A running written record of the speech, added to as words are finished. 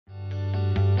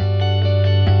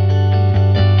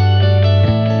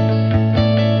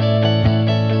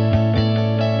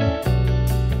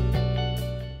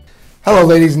Hello,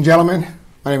 ladies and gentlemen.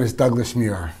 My name is Douglas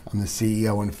Muir. I'm the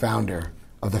CEO and founder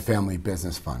of the Family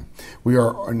Business Fund. We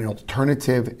are an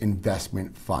alternative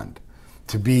investment fund.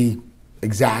 To be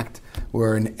exact,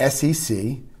 we're an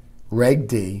SEC Reg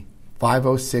D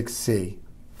 506C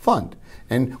fund,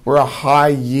 and we're a high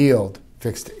yield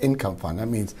fixed income fund. That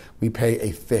means we pay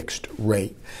a fixed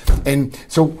rate. And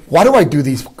so why do I do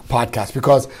these podcasts?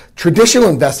 Because traditional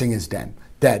investing is dead.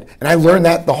 And I learned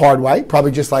that the hard way,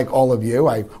 probably just like all of you.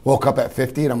 I woke up at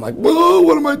 50 and I'm like, whoa,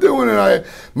 what am I doing? And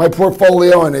my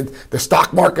portfolio and the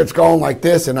stock market's going like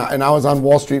this. And I was on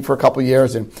Wall Street for a couple of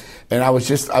years and I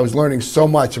was learning so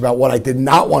much about what I did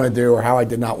not want to do or how I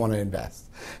did not want to invest.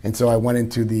 And so I went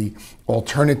into the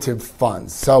alternative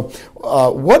funds. So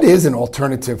what is an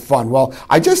alternative fund? Well,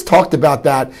 I just talked about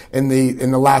that in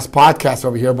the last podcast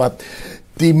over here, but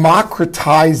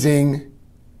democratizing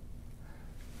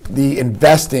the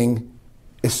investing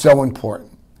is so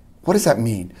important. What does that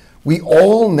mean? We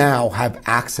all now have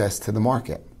access to the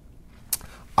market.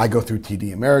 I go through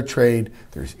TD Ameritrade,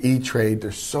 there's E-Trade,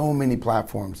 there's so many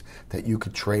platforms that you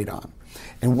could trade on.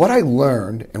 And what I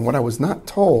learned, and what I was not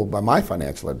told by my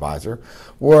financial advisor,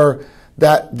 were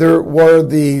that there were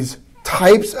these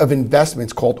types of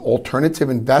investments called alternative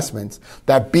investments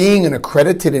that being an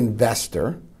accredited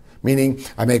investor, meaning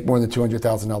I make more than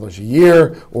 $200,000 a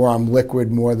year, or I'm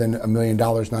liquid more than $1 million,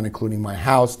 not including my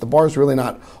house. The bar is really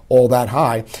not all that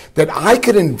high. That I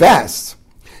could invest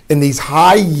in these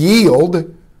high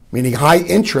yield, meaning high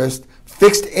interest,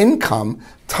 fixed income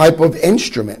type of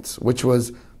instruments, which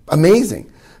was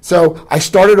amazing. So I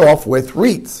started off with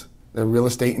REITs, the real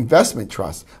estate investment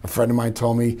trust. A friend of mine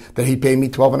told me that he paid me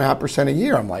 12.5% a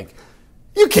year. I'm like,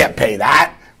 you can't pay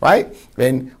that. Right?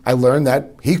 And I learned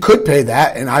that he could pay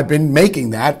that, and I've been making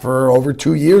that for over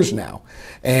 2 years now.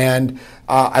 And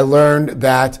I learned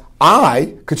that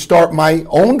I could start my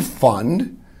own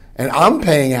fund, and I'm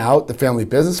paying out the Family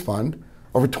Business Fund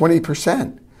over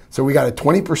 20%. So we got a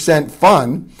 20%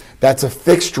 fund that's a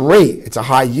fixed rate. It's a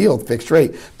high yield fixed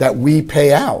rate that we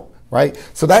pay out, right?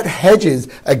 So that hedges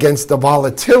against the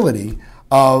volatility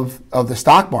of the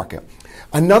stock market.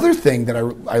 Another thing that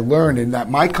I learned and that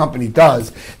my company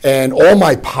does, and all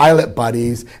my pilot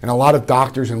buddies and a lot of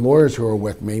doctors and lawyers who are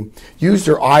with me use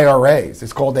their IRAs.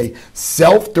 It's called a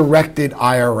self-directed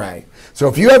IRA. So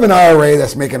if you have an IRA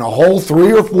that's making a whole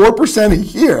 3 or 4% a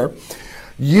year,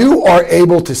 you are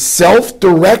able to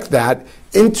self-direct that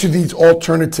into these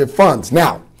alternative funds.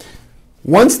 Now,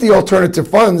 once the alternative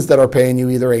funds that are paying you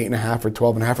either 8.5% or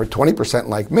 12.5% or 20%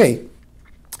 like me,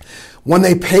 when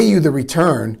they pay you the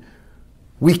return,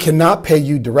 we cannot pay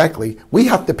you directly. We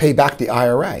have to pay back the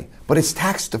IRA, but it's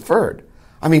tax deferred.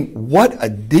 I mean, what a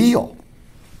deal,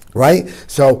 right?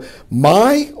 So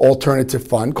my alternative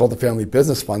fund called the Family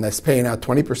Business Fund that's paying out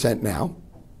 20% now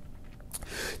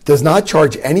does not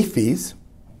charge any fees,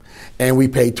 and we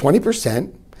pay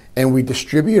 20% and we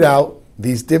distribute out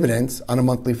these dividends on a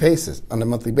monthly basis.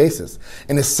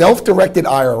 In a self-directed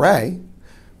IRA,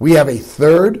 we have a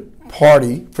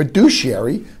third-party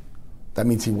fiduciary. That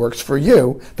means he works for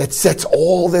you, that sets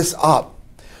all this up.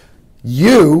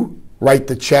 You write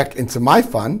the check into my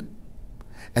fund,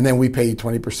 and then we pay you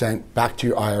 20% back to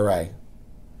your IRA,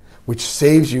 which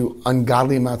saves you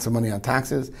ungodly amounts of money on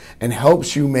taxes and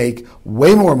helps you make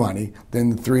way more money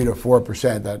than the 3 to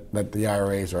 4% that the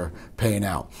IRAs are paying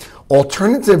out.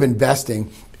 Alternative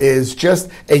investing is just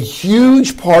a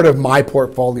huge part of my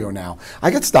portfolio now.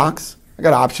 I got stocks, I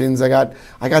got options, I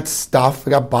got stuff,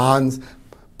 I got bonds.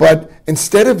 But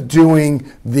instead of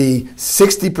doing the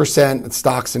 60%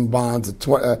 stocks and bonds,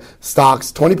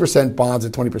 stocks, 20% bonds,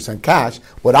 and 20% cash,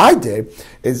 what I did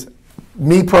is,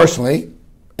 me personally,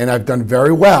 and I've done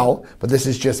very well, but this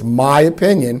is just my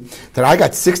opinion, that I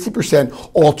got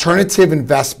 60% alternative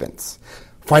investments.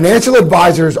 Financial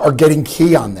advisors are getting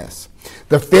key on this.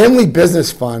 The Family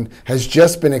Business Fund has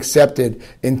just been accepted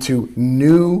into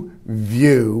New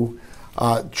View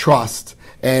Trust,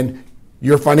 and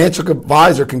your financial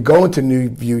advisor can go into New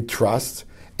View Trust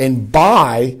and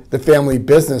buy the Family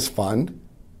Business Fund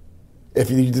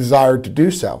if you desire to do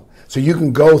so. So you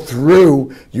can go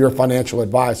through your financial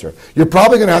advisor. You're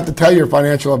probably going to have to tell your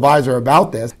financial advisor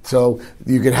about this so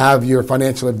you can have your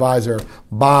financial advisor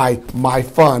buy my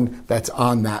fund that's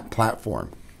on that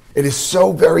platform. It is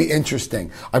so very interesting.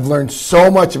 I've learned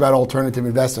so much about alternative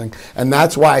investing, and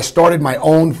that's why I started my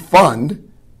own fund,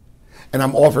 and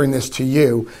I'm offering this to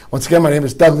you. Once again, my name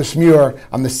is Douglas Muir.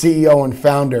 I'm the CEO and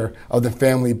founder of the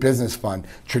Family Business Fund.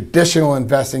 Traditional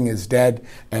investing is dead,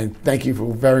 and thank you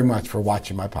very much for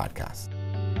watching my podcast.